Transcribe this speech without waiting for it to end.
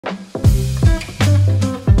All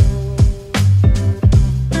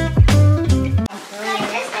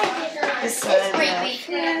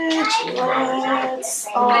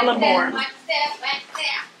aboard.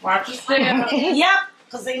 Watch your step. Yep,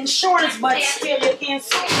 because the insurance, but still you can't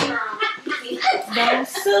sue. Don't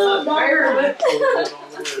sue, don't hurt.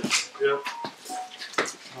 Yep.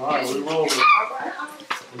 Alright, we rolling.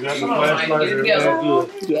 We got the flashlight and everything good.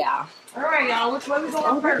 Yeah. Alright, y'all, which way we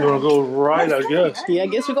going first? You wanna go right, I guess. Yeah, I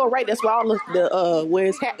guess we go right. That's where all the where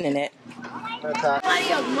it's happening at. Yeah, that's a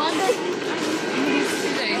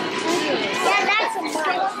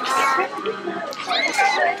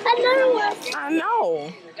another one. I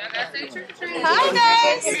know. Hi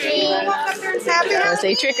guys. Let's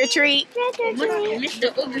say trick or treat.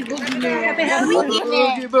 Mr. Oogie Boogie Man. Happy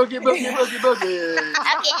Boogie, boogie, boogie, boogie.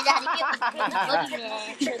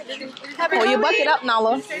 Pull your bucket up,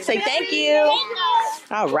 Nala. Say thank you.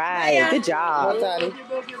 All right. Good job.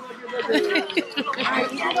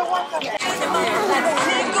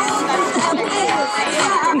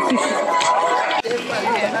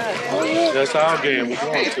 That's our game. We're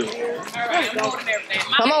going to.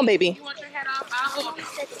 Come on, baby.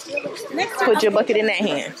 Put your bucket in that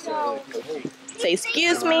hand. Say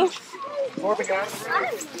excuse me. Go,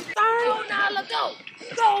 Nala, go.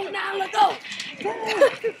 Go, Nala, go.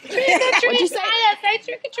 What'd you say? Say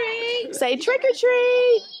trick or treat. Say trick or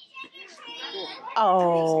treat.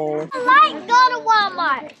 Oh. I like go to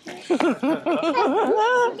Walmart.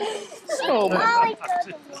 Oh, I like go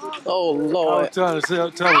to Walmart. oh I Lord. was trying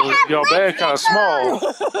to tell you, your bag kind of small.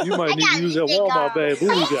 You might need to use that Walmart bag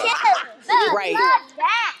Booty got. Right.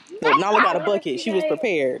 Look, Nala got a bucket. She was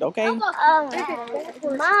prepared, okay? Mom,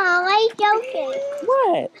 I ain't joking.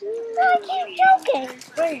 What? I keep joking.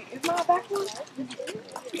 Wait, is my back one?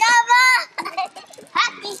 Mama!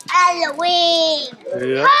 Happy Halloween!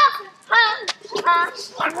 Yeah. Ha,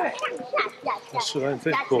 Shit, I didn't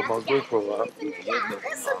think about my good for a while. You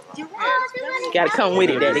gotta come with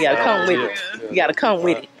it, Daddy. You gotta come with it. You gotta come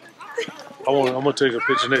with it. I'm gonna take a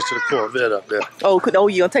picture next to the Corvette up there. Oh,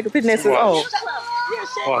 you gonna take a picture next to the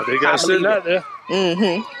Oh, they got sitting out there.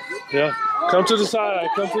 Mm-hmm. Yeah. Come to the side.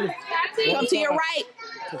 Come to your right.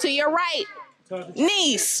 To your right.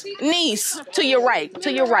 Niece, to your right,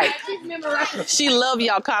 She love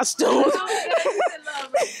y'all costumes.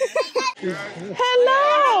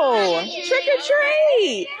 Hello, trick or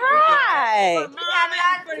treat. Hi.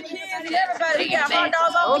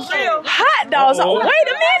 Hot dogs. Oh, wait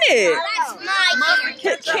a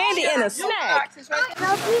minute. Candy and a snack.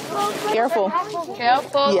 Careful. Yeah,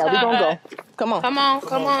 we gonna go. Come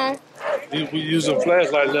on. We using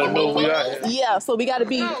flashlight to let them know we out here. Yeah, so we gotta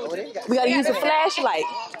use a flashlight.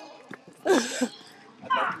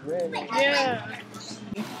 Yeah.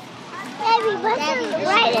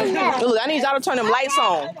 Look, I need y'all to turn them lights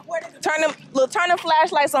on. Turn them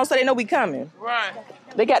flashlights on so they know we coming. Right.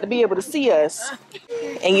 They got to be able to see us.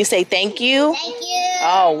 And you say thank you. Thank you.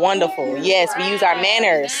 Oh, wonderful. Yes, we use our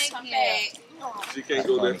manners. You can't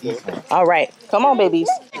go that far. All right, come on, babies.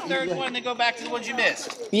 Third one, then go back to the ones you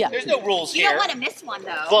missed. Yeah. There's no rules You here. don't want to miss one,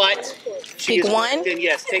 though. But Pick one. Then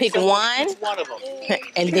yes, take Pick someone, one. each one of them.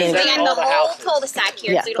 And then That's And all the the whole houses. cul-de-sac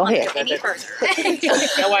here, Yeah, so you go don't ahead. want to get any further.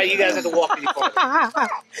 That's why you guys have to walk any farther.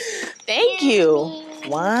 thank you.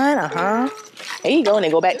 One, There you go, and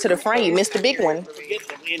then go back to the front. You missed the big one.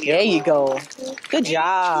 There you go. Good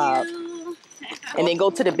job. And then go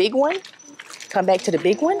to the big one. Come back to the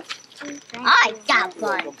big one. I got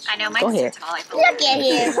one. I know, Go mine's ahead. too tall. I feel Look at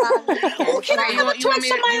here, Mom. Can I have a twin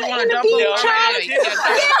somebody in the beach, Charlie?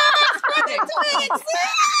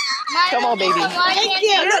 Come on, baby. Thank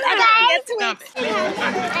you. Look, I got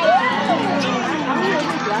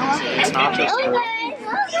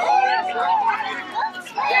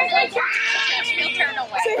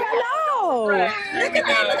Say hello. Look at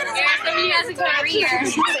that. Yeah, so you guys are over here.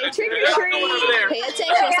 Say trick or treat. Pay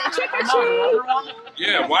attention. Say trick or treat.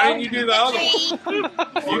 Yeah, why didn't you do the other one? You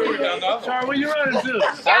could have done the other one. Sorry, where you running to?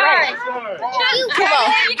 All right. Come on.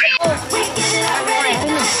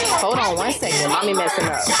 Hold on 1 second. Mommy messing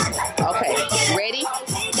up. Okay. Ready?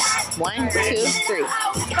 1, 2, 3.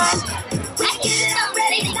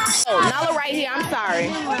 Oh, Nala right here. I'm sorry.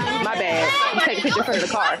 My bad. I'm taking a picture in front of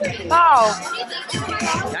the car.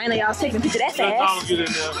 Oh. I know y'all taking a picture that Let Donald fast. get in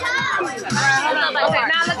there. Okay,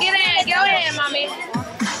 now look at it. Go ahead, Mommy.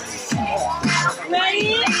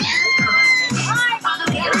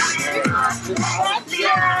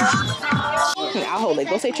 I'll hold it.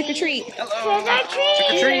 Go say trick or treat. Trick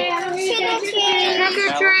or treat.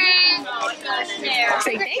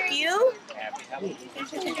 Say thank you.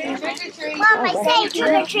 Mom, I say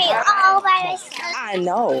trick or treat all by myself. I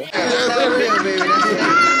know.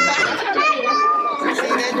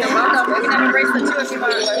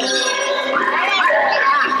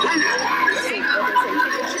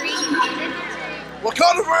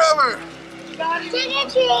 Wakanda forever! Trick or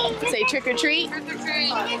treat. Say trick or treat.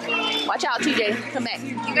 Watch out, TJ. Come back.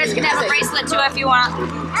 You guys can have a bracelet too if you want.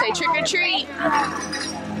 Say trick or treat.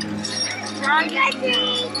 Trick or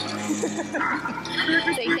treat.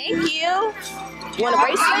 Say thank you. You want a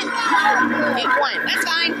bracelet? Get one. That's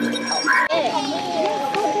fine.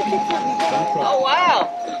 Oh, wow!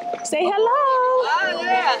 Say hello. Oh,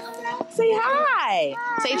 yeah! Say hi.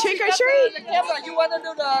 Say trick or treat. You want to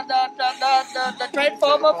do the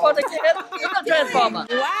transformer for the kid? Do the transformer.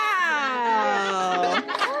 Wow.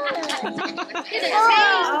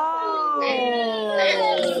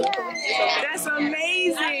 Oh, that's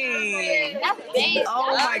amazing.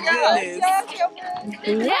 Oh my goodness.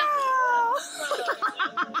 Wow.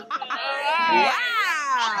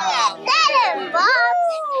 Wow.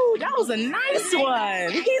 Ooh, that was a nice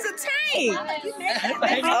one. He's a tank.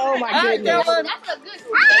 Oh my goodness.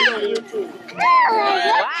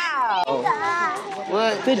 Wow.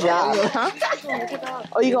 What? Good job. Huh?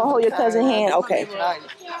 Oh, you gonna hold your cousin's hand? Okay.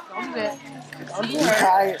 You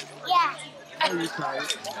tired? Yeah.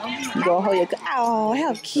 You gonna hold your oh,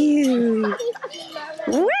 how cute.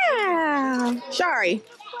 Wow. Shari,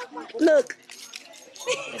 look.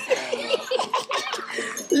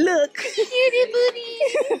 Look.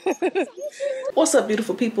 What's up,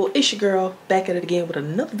 beautiful people? It's your girl back at it again with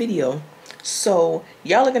another video. So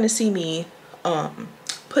y'all are gonna see me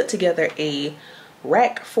put together a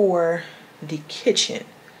rack for the kitchen.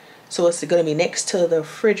 So it's gonna be next to the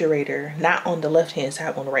refrigerator, not on the left hand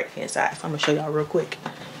side, on the right hand side. So I'm gonna show y'all real quick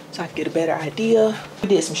so I can get a better idea. We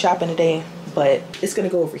did some shopping today, but it's gonna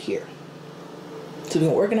go over here. So we're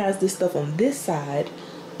gonna organize this stuff on this side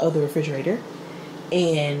of the refrigerator,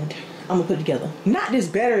 and I'm gonna put it together. Not this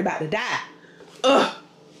battery about to die. Ugh.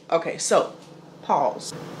 Okay, so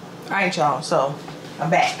pause. All right, y'all. So I'm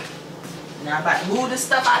back. Now I'm about to move this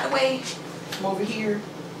stuff out of the way from over here,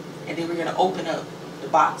 and then we're gonna open up the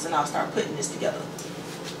box and I'll start putting this together.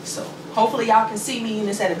 So hopefully y'all can see me and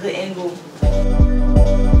it's at a good angle.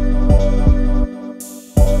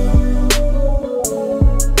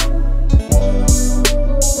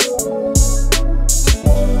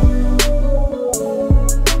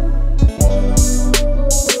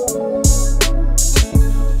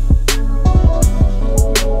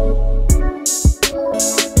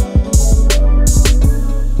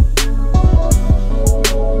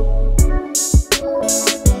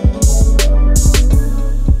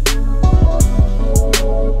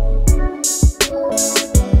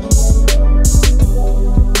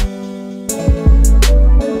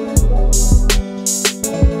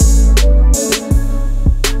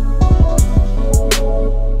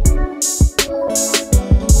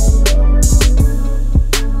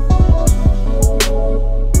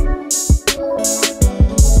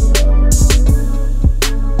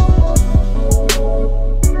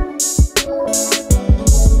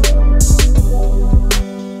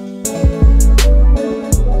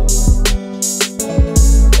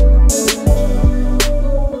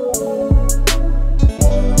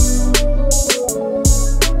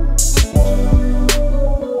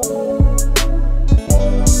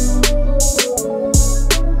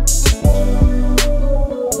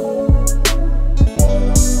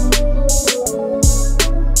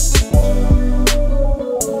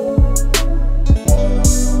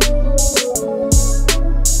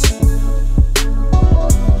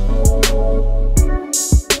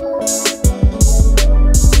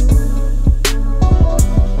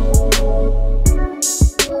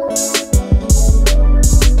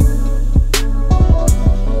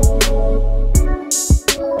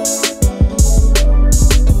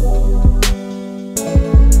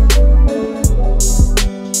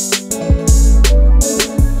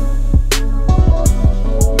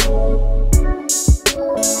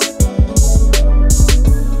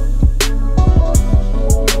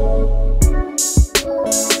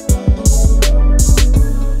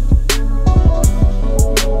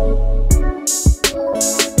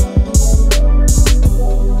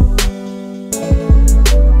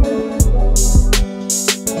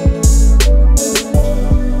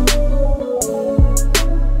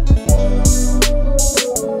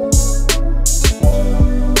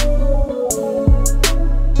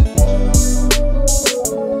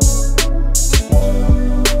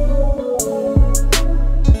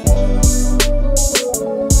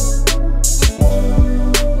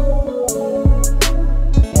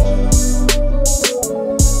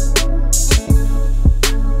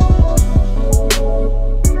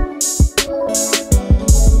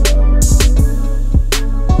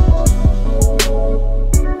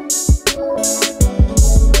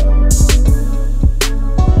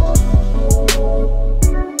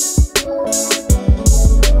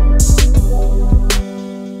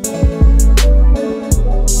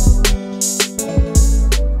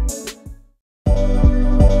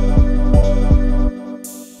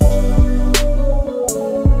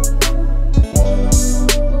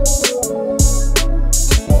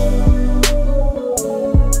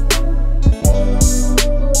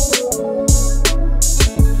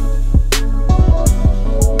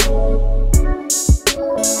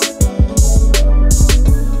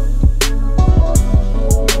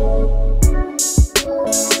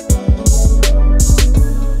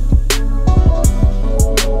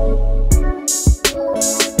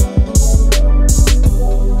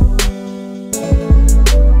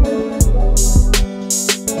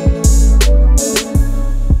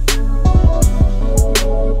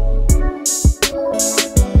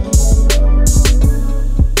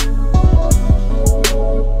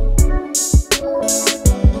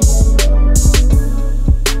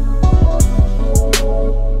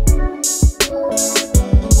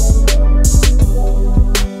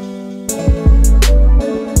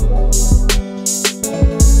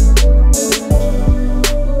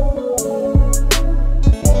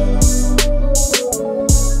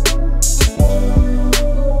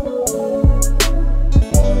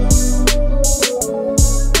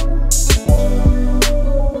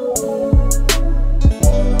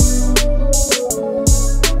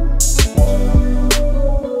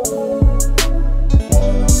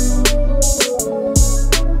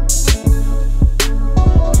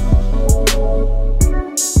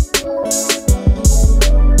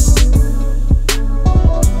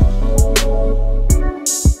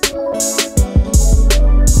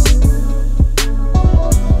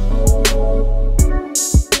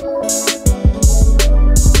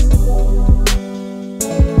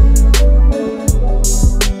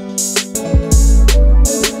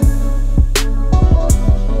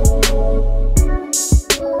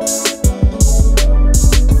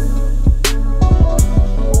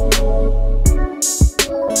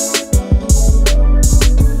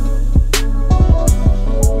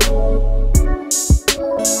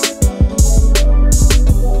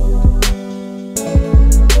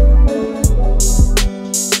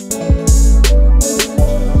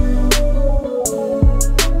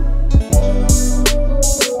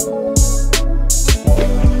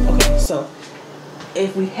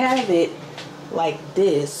 it like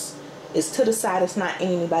this. It's to the side, it's not in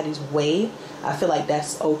anybody's way. I feel like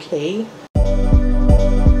that's okay.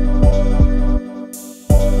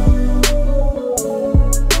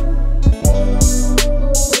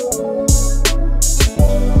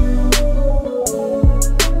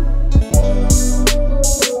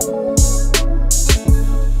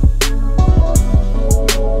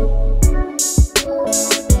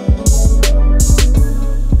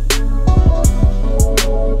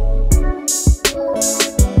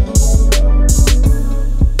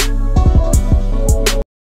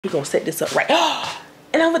 We're gonna set this up right.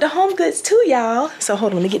 And I'm with the Home Goods too, y'all. So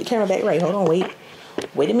hold on, let me get the camera back right. Hold on, wait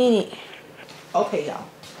a minute. Okay, y'all.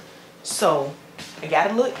 So I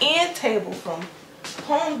got a little end table from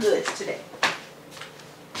Home Goods today.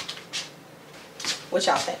 What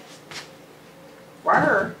y'all think? Right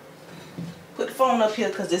here. Put the phone up here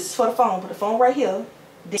because this is for the phone. Put the phone right here.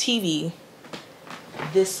 The TV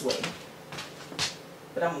this way.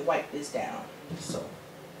 But I'm gonna wipe this down. So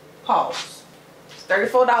pause.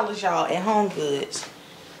 $34, y'all, at Home Goods.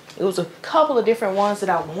 It was a couple of different ones that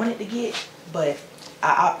I wanted to get, but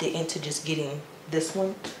I opted into just getting this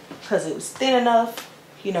one because it was thin enough.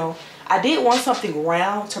 You know, I did want something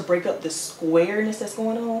round to break up the squareness that's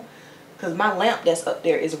going on, because my lamp that's up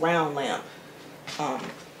there is a round lamp at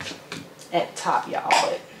the top, y'all.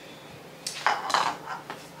 But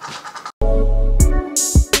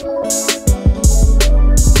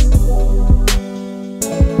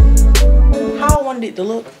it to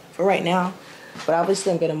look for right now, but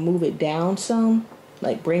obviously I'm gonna move it down some,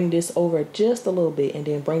 like bring this over just a little bit and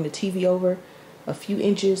then bring the TV over a few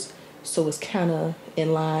inches so it's kind of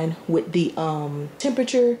in line with the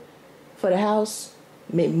temperature for the house.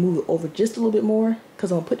 Maybe move it over just a little bit more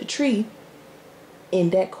because I'm gonna put the tree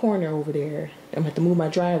in that corner over there. I'm gonna have to move my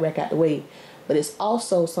drying rack out the way, but it's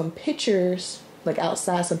also some pictures like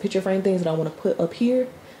outside, some picture frame things that I want to put up here.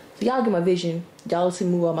 So y'all get my vision. Y'all see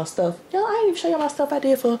me move all my stuff. Y'all, I didn't even show y'all my stuff I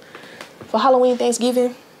did for Halloween,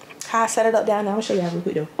 Thanksgiving. How I set it up down there. I'm gonna show y'all real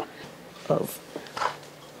quick though of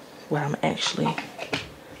what I'm actually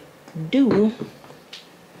do.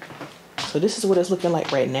 So this is what it's looking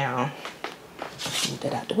like right now. Move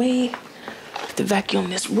that out the way. Have to vacuum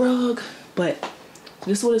this rug, but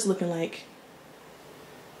this is what it's looking like.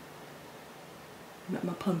 Got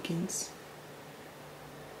my pumpkins.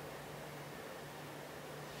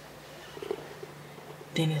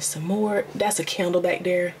 Then there's some more. That's a candle back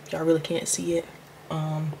there. Y'all really can't see it.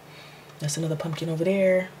 That's another pumpkin over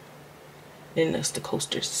there. Then there's the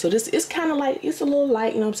coasters. So this is kind of like, it's a little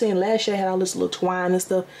light, you know what I'm saying? Last year I had all this little twine and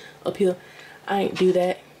stuff up here. I ain't do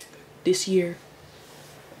that this year,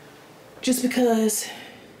 just because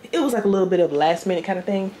it was like a little bit of a last minute kind of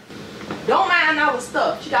thing. Don't mind all the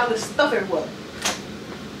stuff. She got all this stuff everywhere.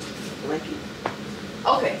 Like it.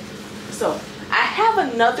 Okay, so I have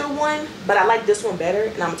another one, but I like this one better,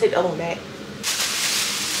 and I'm gonna take the other one back.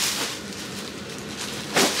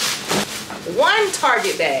 One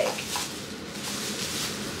Target bag.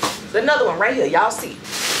 There's another one right here. Y'all see?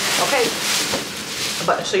 Okay. I'm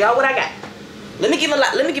about to show y'all what I got. Let me give me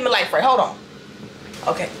light right. Hold on.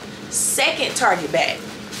 Okay. Second Target bag.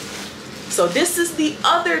 So this is the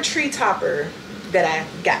other tree topper that I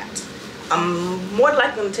got. I'm more than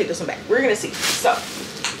likely gonna take this one back. We're gonna see. So.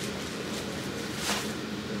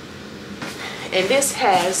 And this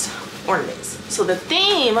has ornaments. So the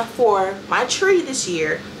theme for my tree this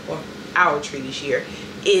year, or our tree this year,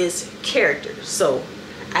 is characters. So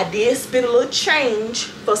I did spend a little change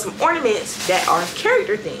for some ornaments that are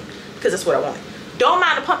character themed, because that's what I wanted. Don't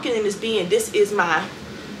mind the pumpkin in this bin. This is my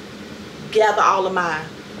gather all of my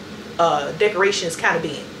decorations kind of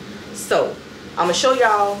bin. So I'm gonna show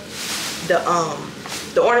y'all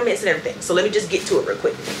the ornaments and everything. So let me just get to it real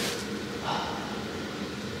quick.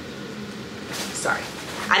 Sorry,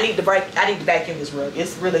 I need to vacuum this rug.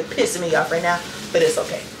 It's really pissing me off right now, but it's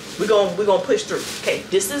okay. We're gonna push through. Okay,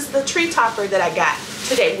 this is the tree topper that I got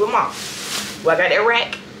today with Mom. Well, I got that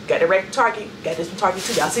rack. Got the rack from Target. Got this from Target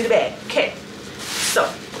too. Y'all see the bag? Okay.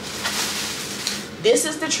 So this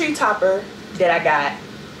is the tree topper that I got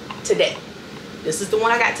today. This is the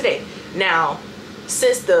one I got today. Now,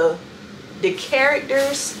 since the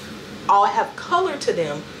characters all have color to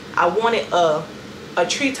them, I wanted a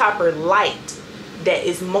tree topper light that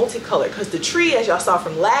is multicolored, because the tree, as y'all saw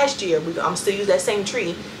from last year, I'm still use that same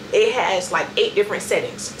tree. It has like 8 different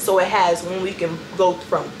settings. So it has when we can go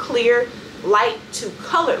from clear light to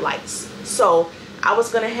colored lights. So I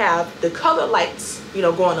was gonna have the colored lights, you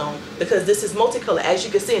know, going on, because this is multicolored. As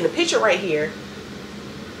you can see in the picture right here,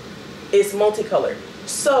 it's multicolored.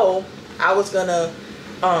 So I was gonna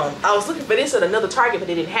I was looking for this at another Target, but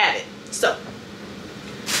they didn't have it. So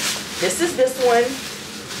This is this one.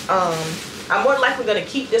 I'm more likely gonna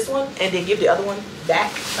keep this one and then give the other one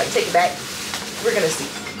back, like take it back. We're gonna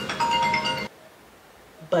see.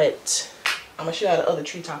 But I'm gonna show y'all the other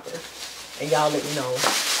tree topper, and y'all let me know.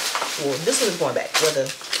 Well, this one is going back. Whether,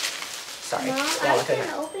 sorry, Mom, y'all are you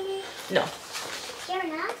gonna open it? No.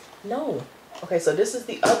 You're not? No. Okay, so this is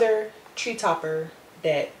the other tree topper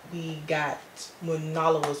that we got when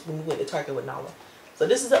we went to Target with Nala. So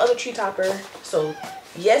this is the other tree topper. So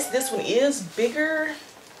yes, this one is bigger.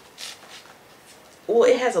 Well,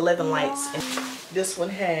 it has 11 lights. And this one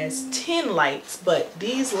has 10 lights, but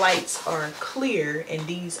these lights are clear and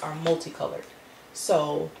these are multicolored.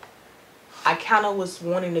 So I kind of was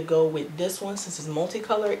wanting to go with this one since it's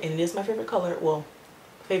multicolored and it is my favorite color. Well,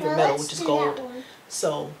 favorite metal, which is gold.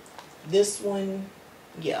 So this one,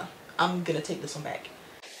 yeah, I'm gonna take this one back.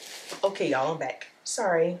 Okay, y'all, I'm back.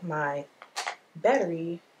 Sorry, my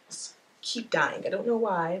batteries keep dying. I don't know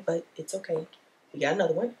why, but it's okay. We got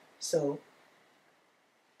another one. So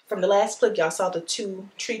from the last clip, y'all saw the 2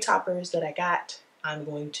 tree toppers that I got. I'm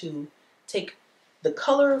going to take the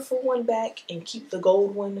color for one back and keep the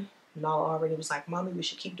gold one. Nala already was like, Mommy, we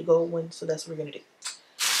should keep the gold one. So that's what we're gonna do.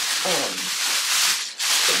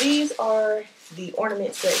 So these are the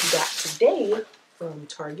ornaments that we got today from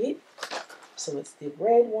Target. So it's the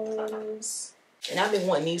red ones. And I've been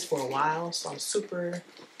wanting these for a while, so I'm super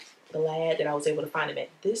glad that I was able to find them at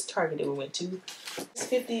this Target that we went to. It's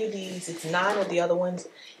 50 of these, it's 9 of the other ones.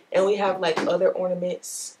 And we have like other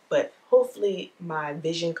ornaments, but hopefully my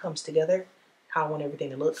vision comes together, how I want everything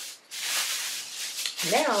to look.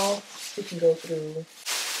 Now we can go through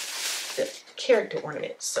the character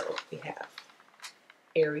ornaments. So we have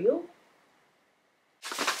Ariel,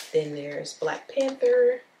 then there's Black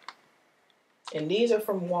Panther, and these are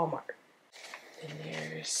from Walmart. Then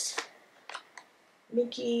there's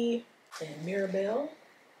Mickey and Mirabelle.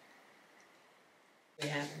 We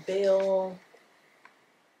have Belle.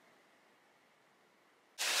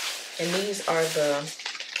 And these are the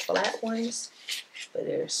flat ones. But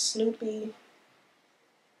there's Snoopy.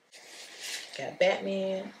 Got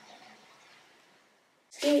Batman.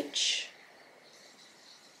 Stitch.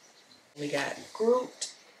 We got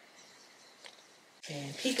Groot.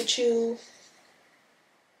 And Pikachu.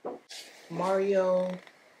 Mario.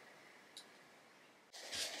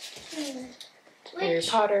 Harry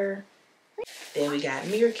Potter. Then we got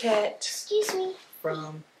Meerkat. Excuse me.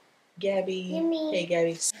 From Gabby. Yummy. Hey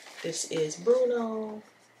Gabby. This is Bruno.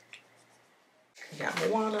 We got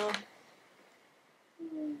Moana.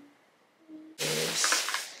 There's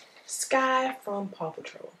Sky from Paw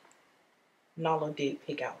Patrol. Nala did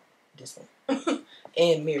pick out this one.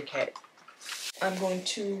 And Meerkat. I'm going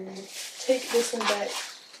to take this one back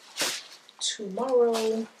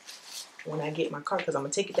tomorrow when I get my car, because I'm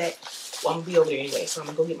going to take it back. Well, I'm going to be over there anyway, so I'm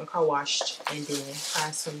going to go get my car washed and then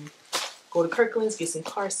find some, go to Kirkland's, get some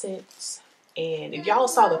car scents. And if y'all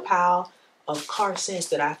saw the pile of car scents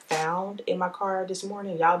that I found in my car this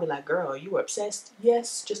morning, y'all be like, girl, you were obsessed?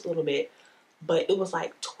 Yes, just a little bit. But it was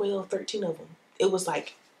like 12, 13 of them. It was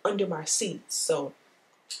like under my seats. So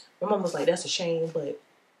my mom was like, that's a shame, but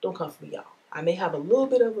don't come for me, y'all. I may have a little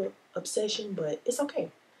bit of an obsession, but it's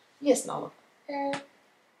okay. Yes, Nala. I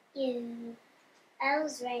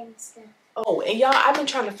was writing stuff. Oh, and y'all, I've been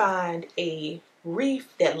trying to find a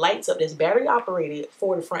wreath that lights up, that's battery operated,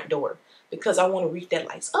 for the front door, because I want a wreath that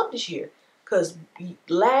lights up this year. Because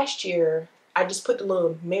last year I just put the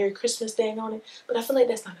little Merry Christmas thing on it, but I feel like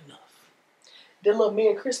that's not enough. The little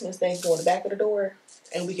Merry Christmas thing go on the back of the door,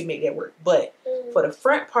 and we can make that work. But for the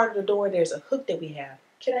front part of the door, there's a hook that we have.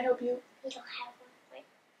 Can I help you? We don't have one. Wait.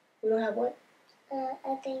 We don't have what?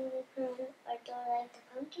 I think we put on our door like the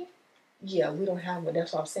pumpkin. Yeah, we don't have one.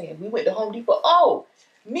 That's what I'm saying. We went to Home Depot. Oh,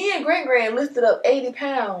 me and Gran lifted up 80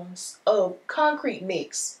 pounds of concrete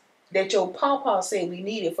mix that your pawpaw said we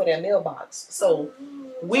needed for that mailbox. So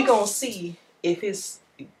we gonna see if it's.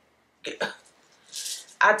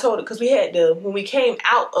 I told it because we had when we came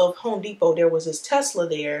out of Home Depot, there was this Tesla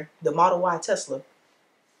there, the Model Y Tesla,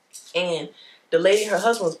 and the lady, her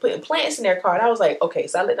husband, was putting plants in their car. And I was like, okay,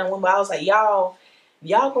 so I let them one, but I was like, y'all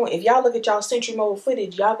gonna, if y'all look at y'all Century Mode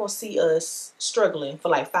footage, y'all gonna see us struggling for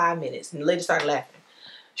like 5 minutes. And the lady started laughing.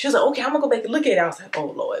 She was like, okay, I'm gonna go back and look at it. I was like, oh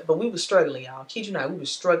Lord. But we were struggling, y'all. Kid you not, we were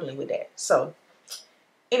struggling with that. So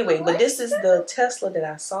anyway, but this is the Tesla that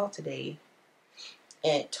I saw today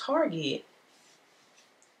at Target.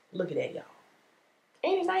 Look at that, y'all.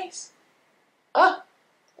 Ain't it nice? Oh,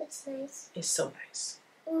 It's nice. it's so nice.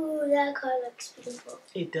 Ooh, that car looks beautiful.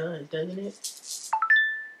 It does, doesn't it?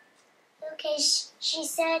 Okay, she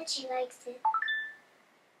said she likes it.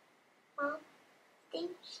 Mom, I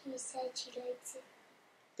think she said she likes it.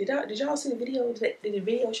 Did y'all see the video? Did the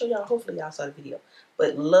video show y'all? Hopefully y'all saw the video.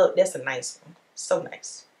 But look, that's a nice one. So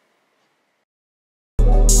nice.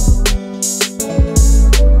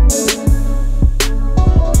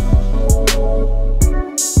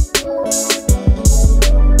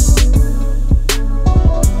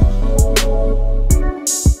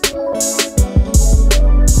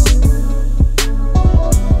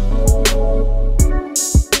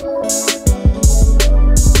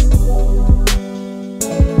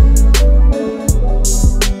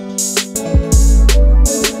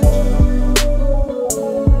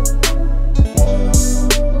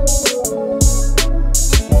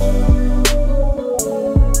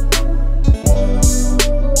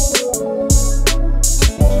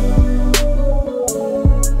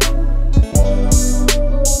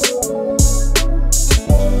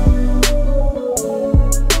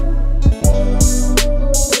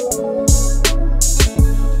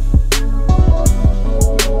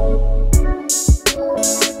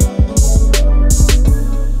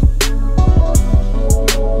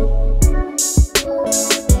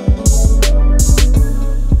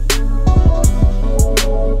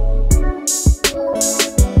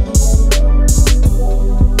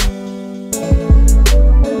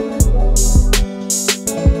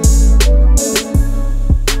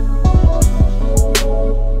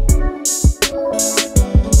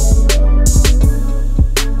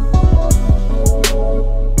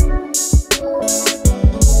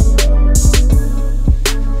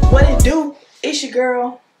 It's your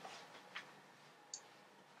girl.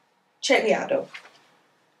 Check me out though.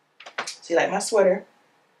 See, like my sweater.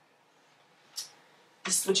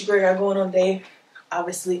 This is what your girl got going on today.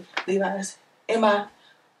 Obviously, Levi's and my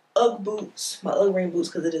Ugg boots, my Ugg rain boots,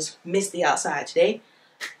 because it is misty outside today.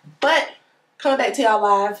 But coming back to y'all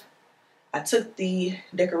live, I took the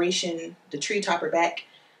decoration, the tree topper back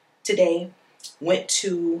today. Went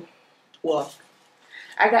to, well,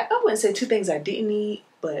 I wouldn't say two things I didn't need,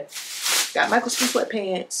 but got Michael Ski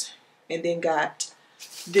sweatpants and then got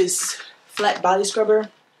this flat body scrubber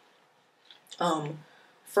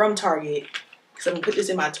from Target. So I'm gonna put this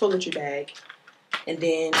in my toiletry bag. And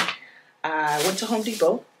then I went to Home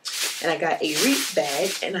Depot and I got a wreath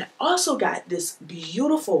bag, and I also got this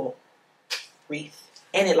beautiful wreath,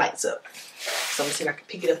 and it lights up. So I'm gonna see if I can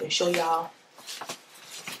pick it up and show y'all.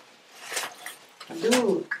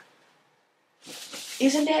 Look,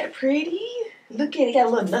 isn't that pretty? Look at it, got a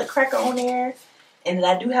little nutcracker on there. And then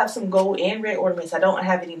I do have some gold and red ornaments. I don't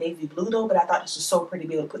have any navy blue though, but I thought this was so pretty to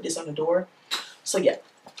be able to put this on the door. So yeah,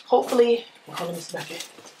 hopefully, hold on, let me see back here.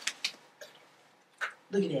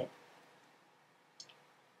 Look at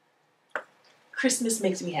that. Christmas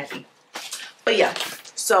makes me happy. But yeah,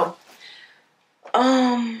 so,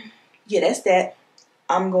 yeah, that's that.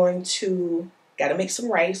 I'm going to, gotta make some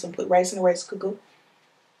rice and put rice in the rice cooker.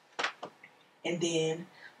 And then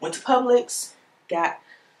went to Publix, got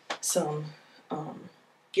some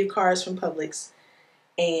gift cards from Publix,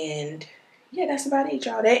 and yeah, that's about it,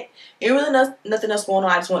 y'all. That ain't really nothing else going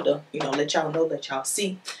on. I just want to, let y'all know, let y'all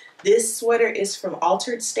see. This sweater is from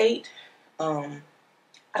Altered State. I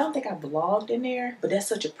don't think I vlogged in there, but that's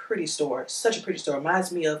such a pretty store. Such a pretty store.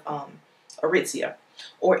 Reminds me of Aritzia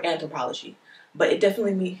or Anthropologie, but it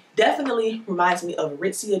definitely reminds me of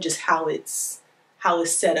Aritzia, just how it's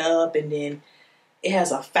set up, and then it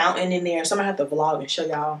has a fountain in there. So I'm gonna have to vlog and show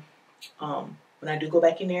y'all when I do go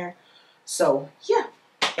back in there. So yeah,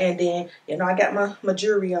 and then I got my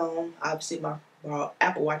jewelry on. Obviously my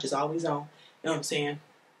Apple Watch is always on. You know what I'm saying?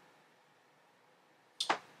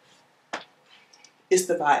 It's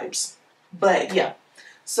the vibes. But yeah,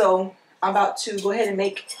 so I'm about to go ahead and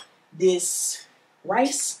make this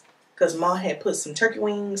rice, because Mom had put some turkey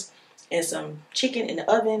wings and some chicken in the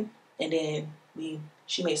oven, and then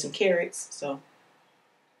she made some carrots. So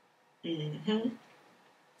if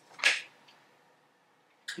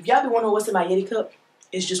y'all be wondering what's in my Yeti cup,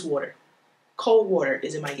 it's just water. Cold water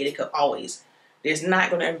is in my Yeti cup always. There's not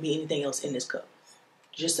gonna ever be anything else in this cup.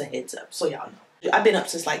 Just a heads up, so y'all know. I've been up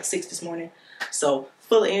since like 6 this morning, so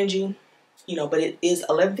full of energy, but it is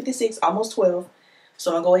 11:56, almost 12.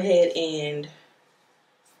 So I'm gonna go ahead and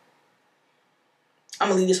I'm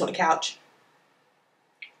gonna leave this on the couch,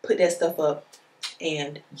 put that stuff up,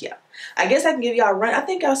 and yeah. I guess I can give y'all a run. I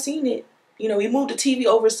think y'all seen it. We moved the TV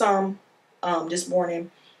over some this morning,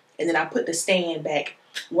 and then I put the stand back.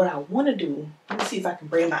 What I want to do, let me see if I can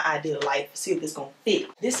bring my idea to life, see if it's gonna fit.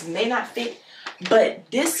 This may not fit, but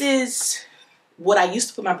this is what I used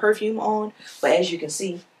to put my perfume on. But as you can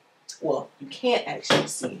see, well, you can't actually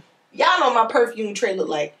see. Y'all know my perfume tray look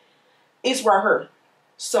like. It's right here.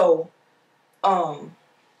 So,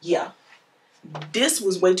 yeah. this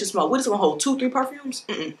was way too small. What is it gonna hold? 2-3 perfumes?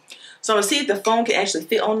 So I'm gonna see if the phone can actually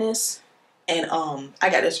fit on this. And I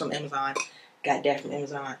got this from Amazon. Got that from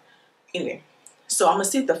Amazon. Anyway, so I'm gonna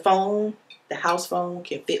see if the phone, the house phone,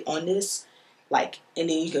 can fit on this. Like, and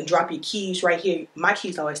then you can drop your keys right here. My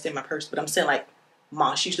keys always stay in my purse, but I'm saying like,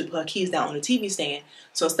 Mom, she used to put her keys down on the TV stand.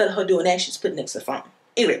 So instead of her doing that, she's putting it next to the phone.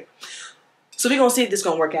 Anyway, so we're gonna see if this is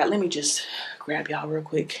gonna work out. Let me just grab y'all real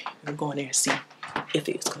quick and go in there and see if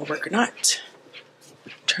it's gonna work or not.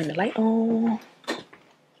 Turn the light on.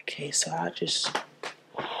 Okay, so I'll just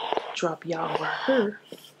drop y'all over here.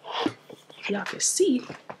 Y'all can see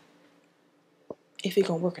if it's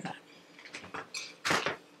gonna work or not.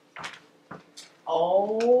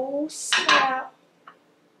 Oh snap.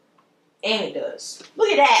 And it does. Look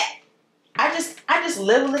at that. I just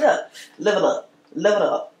level it up. Level up. Level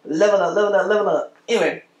up. Level up. Level up. Level up.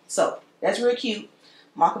 Anyway, so that's real cute.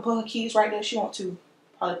 Mom can put her keys right there if she wants to.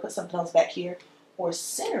 Probably put something else back here. Or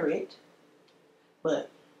center it.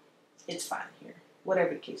 But it's fine here.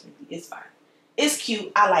 Whatever the case may be, it's fine. It's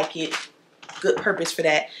cute. I like it. Good purpose for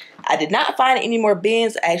that. I did not find any more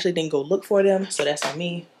bins. I actually didn't go look for them. So that's on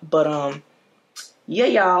me. But yeah,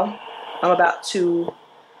 y'all. I'm about to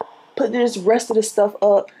put this rest of the stuff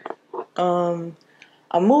up.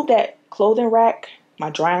 I moved that clothing rack, my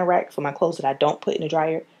drying rack for my clothes that I don't put in the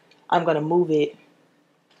dryer. I'm gonna move it,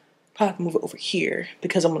 probably move it over here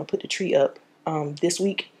because I'm gonna put the tree up this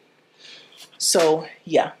week. So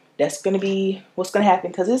yeah, that's gonna be what's gonna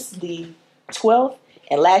happen because it's the 12th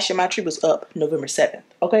and last year my tree was up November 7th.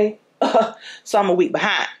 Okay, so I'm a week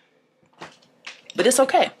behind, but it's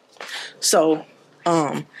okay. So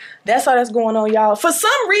that's all that's going on, y'all. For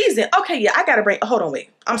some reason, okay, yeah, I gotta hold on, wait.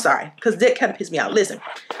 I'm sorry, because that kind of pissed me out. Listen,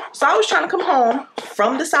 so I was trying to come home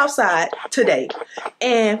from the south side today,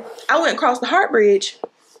 and I went across the Hart Bridge,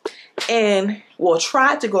 and, well,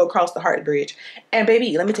 tried to go across the Hart Bridge, and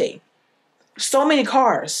baby, let me tell you, so many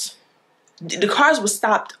cars. The cars were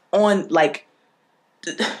stopped on, like,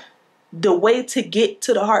 the way to get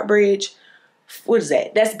to the Hart Bridge. What is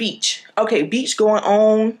that? That's Beach. Okay, Beach going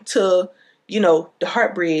on to, you know, the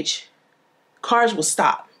Hart Bridge, cars will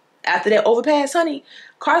stop. After that overpass, honey,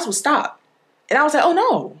 cars will stop. And I was like, oh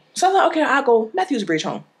no. So I was like, okay, I'll go Matthews Bridge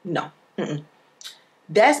home. No.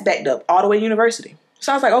 That's backed up all the way to University.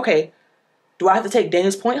 So I was like, okay, do I have to take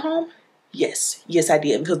Daniels Point home? Yes. Yes, I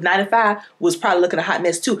did. Because 95 was probably looking a hot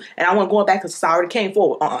mess too. And I wasn't going back because I already came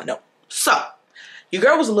forward. No. So, your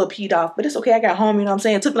girl was a little peed off, but it's okay. I got home, you know what I'm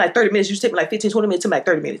saying? It took me like 30 minutes. It used to take me like 15, 20 minutes. It took me like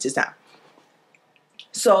 30 minutes this time.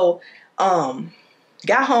 So,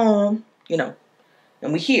 got home, you know,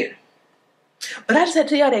 and we here. But I just had to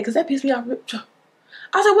tell y'all that because that pissed me off. I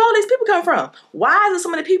was like, where all these people come from? Why is there so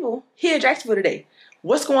many people here in Jacksonville today?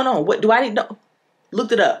 What's going on? What do I need to know?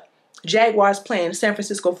 Looked it up. Jaguars playing San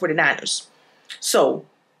Francisco 49ers. So,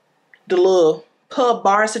 the little pub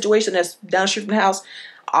bar situation that's down the street from the house,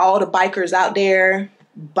 all the bikers out there,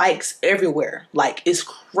 bikes everywhere. Like, it's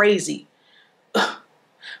crazy. Girl,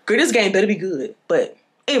 this game better be good. But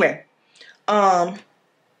anyway,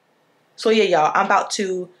 so yeah, y'all, I'm about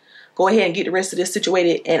to go ahead and get the rest of this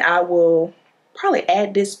situated, and I will probably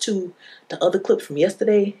add this to the other clip from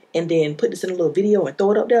yesterday and then put this in a little video and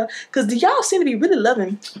throw it up there. Because y'all seem to be really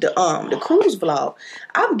loving the cruise vlog.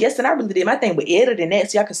 I'm guessing I really did my thing with editing that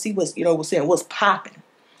so y'all can see what's, you know, what's popping.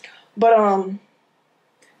 But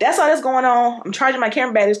that's all that's going on. I'm charging my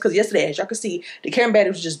camera batteries because yesterday, as y'all can see, the camera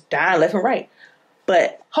battery was just dying left and right.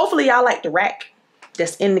 But hopefully y'all like the rack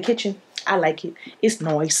that's in the kitchen. I like it. It's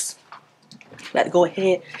nice. Got to go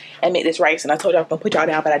ahead and make this rice. And I told y'all I was going to put y'all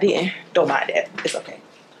down, but I didn't. Don't mind that. It's okay.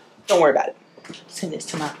 Don't worry about it. Send this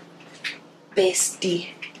to my bestie.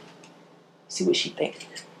 See what she thinks.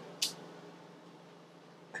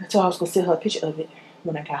 I told her I was going to send her a picture of it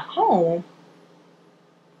when I got home.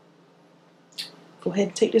 Go ahead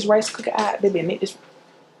and take this rice cooker out, baby, and make this.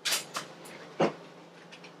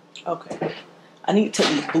 Okay. I need to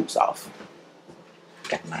take these boots off.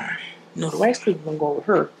 Got my, you know, the rice cooker gonna go over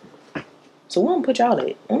her. So where I'm gonna put y'all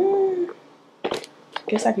at?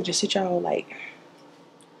 Guess I could just sit y'all like.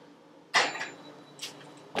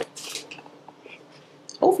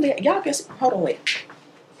 Hopefully y'all can. Hold on, wait.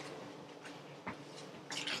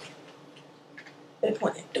 They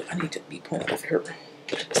pointing. I need to be pointing over her.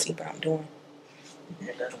 See what I'm doing.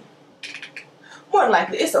 More than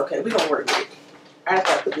likely, it's okay. We're gonna work with it. I have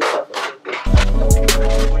to put this up a little bit.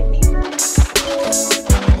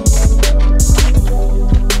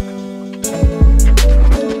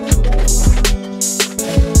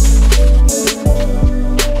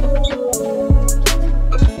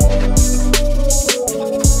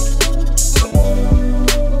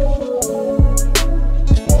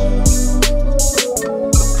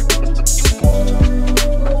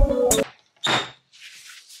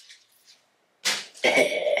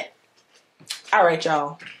 right,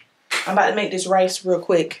 y'all. I'm about to make this rice real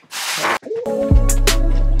quick.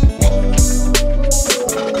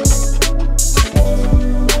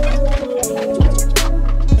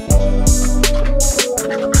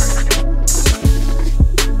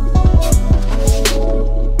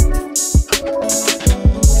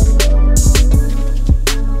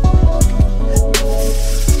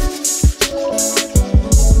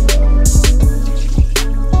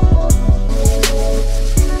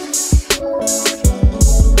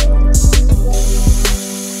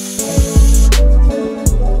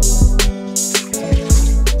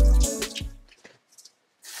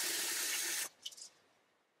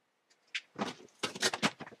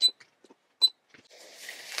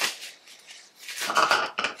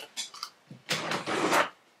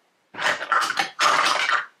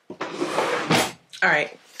 All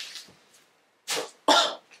right.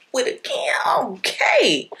 With a can.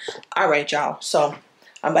 Okay. All right, y'all. So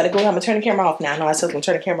I'm about to go. I'm gonna turn the camera off now. I know I said I'm gonna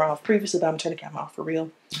turn the camera off previously, but I'm gonna turn the camera off for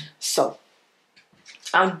real. So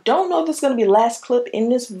I don't know if this is gonna be the last clip in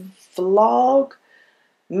this vlog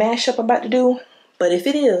mashup I'm about to do, but if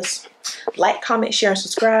it is, like, comment, share, and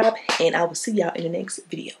subscribe, and I will see y'all in the next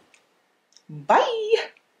video. Bye.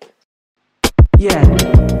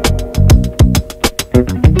 Yeah.